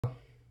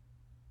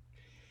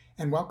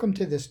and welcome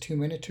to this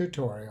 2-minute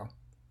tutorial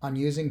on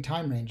using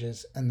time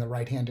ranges in the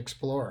Right-Hand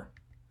Explorer.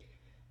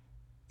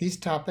 These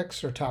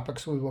topics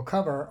we will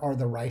cover are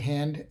the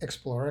Right-Hand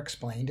Explorer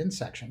explained in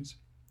sections,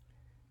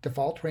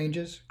 default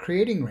ranges,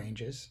 creating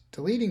ranges,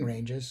 deleting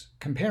ranges,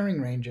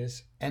 comparing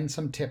ranges, and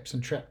some tips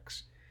and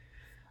tricks.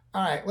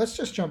 All right, let's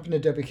just jump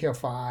into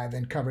WKO5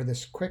 and cover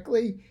this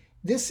quickly.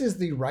 This is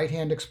the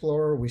Right-Hand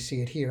Explorer. We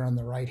see it here on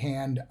the right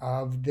hand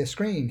of the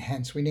screen,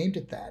 hence we named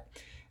it that.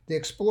 The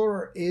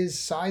Explorer is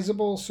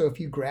sizable, so if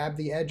you grab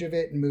the edge of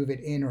it and move it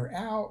in or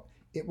out,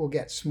 it will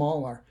get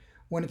smaller.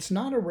 When it's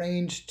not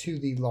arranged to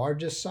the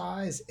largest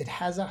size, it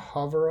has a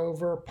hover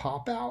over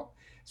pop out,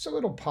 so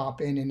it'll pop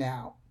in and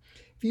out.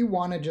 If you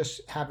want to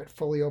just have it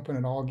fully open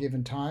at all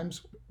given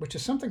times, which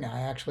is something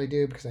I actually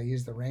do because I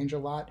use the range a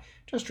lot,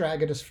 just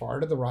drag it as far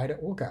to the right as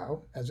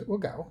it will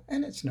go,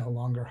 and it's no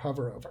longer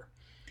hover over.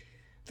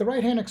 The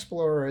Right-Hand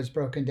Explorer is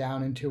broken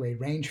down into a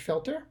range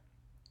filter,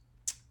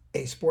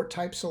 a sport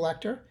type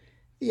selector,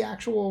 the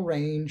actual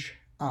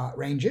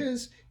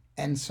ranges,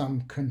 and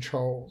some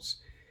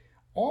controls.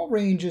 All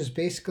ranges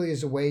basically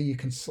is a way you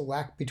can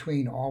select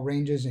between all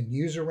ranges and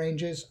user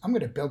ranges. I'm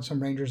going to build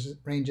some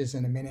ranges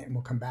in a minute and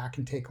we'll come back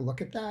and take a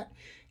look at that.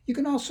 You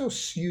can also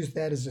use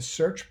that as a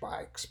search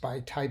box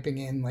by typing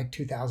in like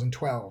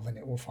 2012 and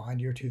it will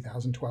find your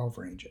 2012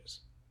 ranges.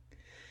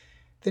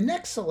 The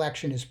next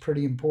selection is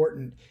pretty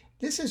important.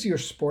 This is your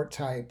sport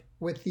type.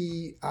 With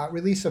the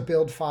release of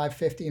build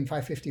 550 and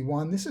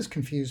 551, this has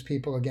confused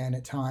people again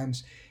at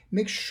times.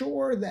 Make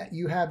sure that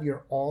you have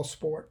your all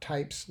sport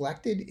type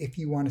selected if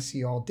you want to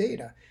see all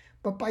data.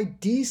 But by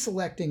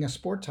deselecting a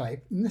sport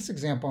type, in this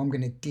example I'm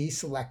going to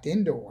deselect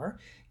indoor,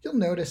 you'll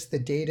notice the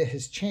data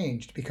has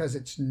changed because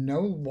it's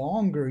no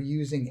longer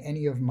using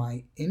any of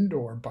my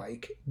indoor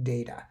bike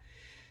data.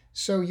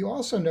 So you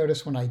also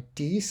notice when I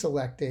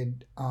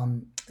deselected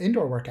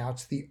indoor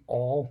workouts, the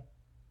all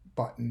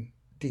button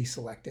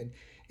deselected.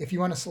 If you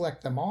want to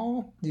select them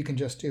all, you can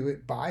just do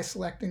it by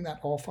selecting that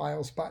all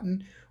files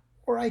button,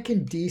 or I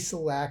can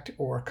deselect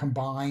or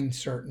combine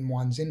certain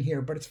ones in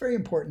here, but it's very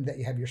important that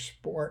you have your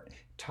sport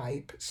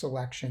type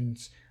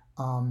selections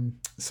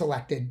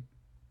selected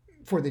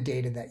for the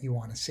data that you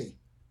want to see.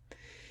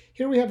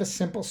 Here we have a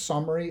simple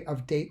summary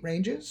of date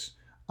ranges.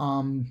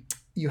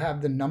 You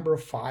have the number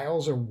of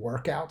files or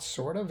workouts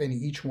sort of in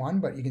each one,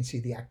 but you can see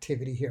the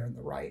activity here on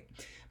the right.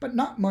 But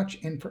not much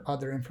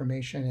other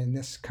information in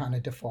this kind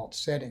of default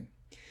setting.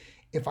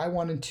 If I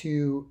wanted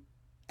to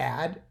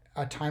add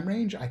a time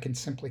range, I can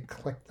simply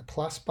click the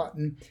plus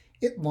button.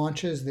 It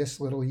launches this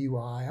little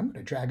UI. I'm going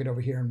to drag it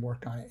over here and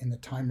work on it in the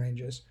time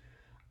ranges.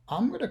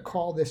 I'm going to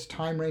call this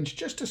time range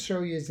just to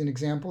show you as an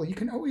example. You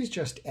can always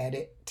just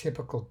edit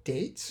typical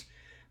dates,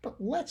 but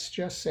let's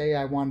just say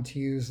I want to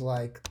use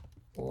like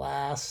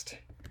last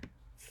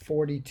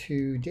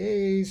 42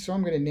 days. So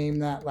I'm going to name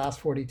that last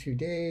 42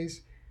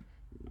 days.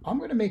 I'm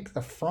going to make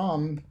the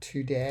from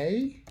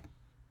today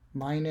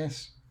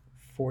minus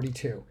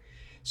 42.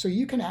 So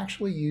you can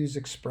actually use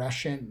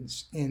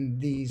expressions in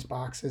these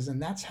boxes,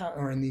 and that's how,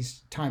 or in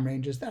these time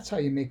ranges, that's how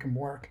you make them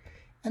work.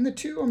 And the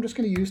two I'm just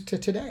going to use to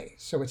today.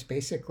 So it's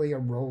basically a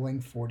rolling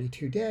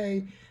 42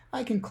 day.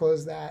 I can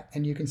close that,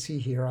 and you can see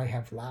here I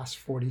have last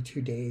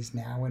 42 days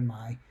now in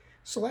my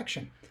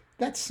selection.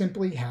 That's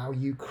simply how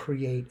you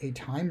create a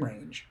time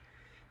range.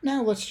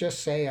 Now let's just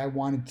say I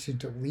wanted to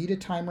delete a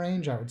time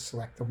range. I would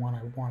select the one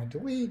I want to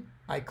delete.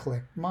 I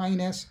click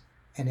minus,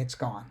 and it's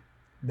gone.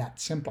 That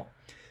simple.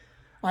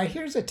 All right,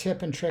 here's a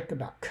tip and trick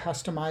about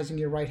customizing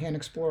your Right-Hand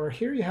Explorer.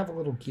 Here you have a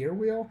little gear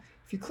wheel.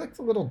 If you click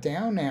the little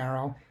down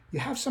arrow, you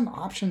have some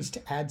options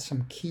to add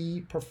some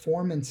key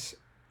performance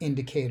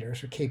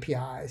indicators or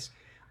KPIs.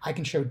 I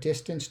can show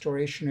distance,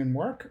 duration, and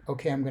work.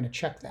 Okay, I'm going to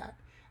check that.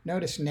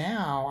 Notice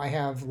now I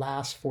have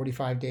last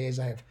 45 days.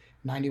 I have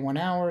 91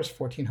 hours,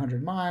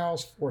 1,400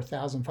 miles,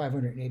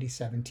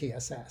 4,587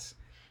 TSS.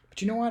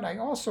 But you know what? I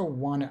also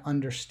want to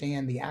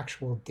understand the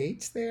actual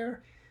dates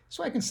there.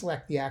 So I can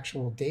select the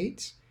actual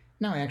dates.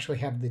 Now I actually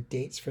have the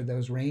dates for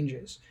those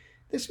ranges.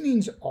 This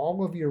means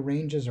all of your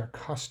ranges are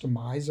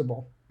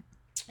customizable.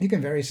 You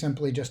can very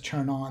simply just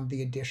turn on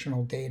the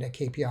additional data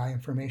KPI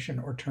information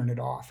or turn it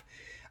off.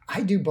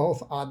 I do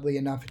both, oddly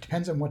enough. It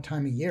depends on what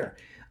time of year.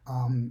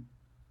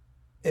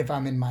 If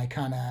I'm in my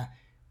kind of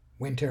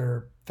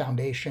winter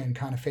foundation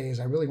kind of phase,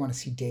 I really want to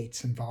see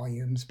dates and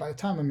volumes. By the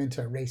time I'm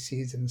into race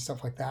season and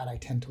stuff like that, I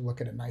tend to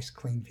look at a nice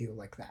clean view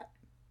like that.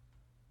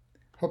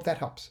 Hope that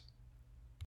helps.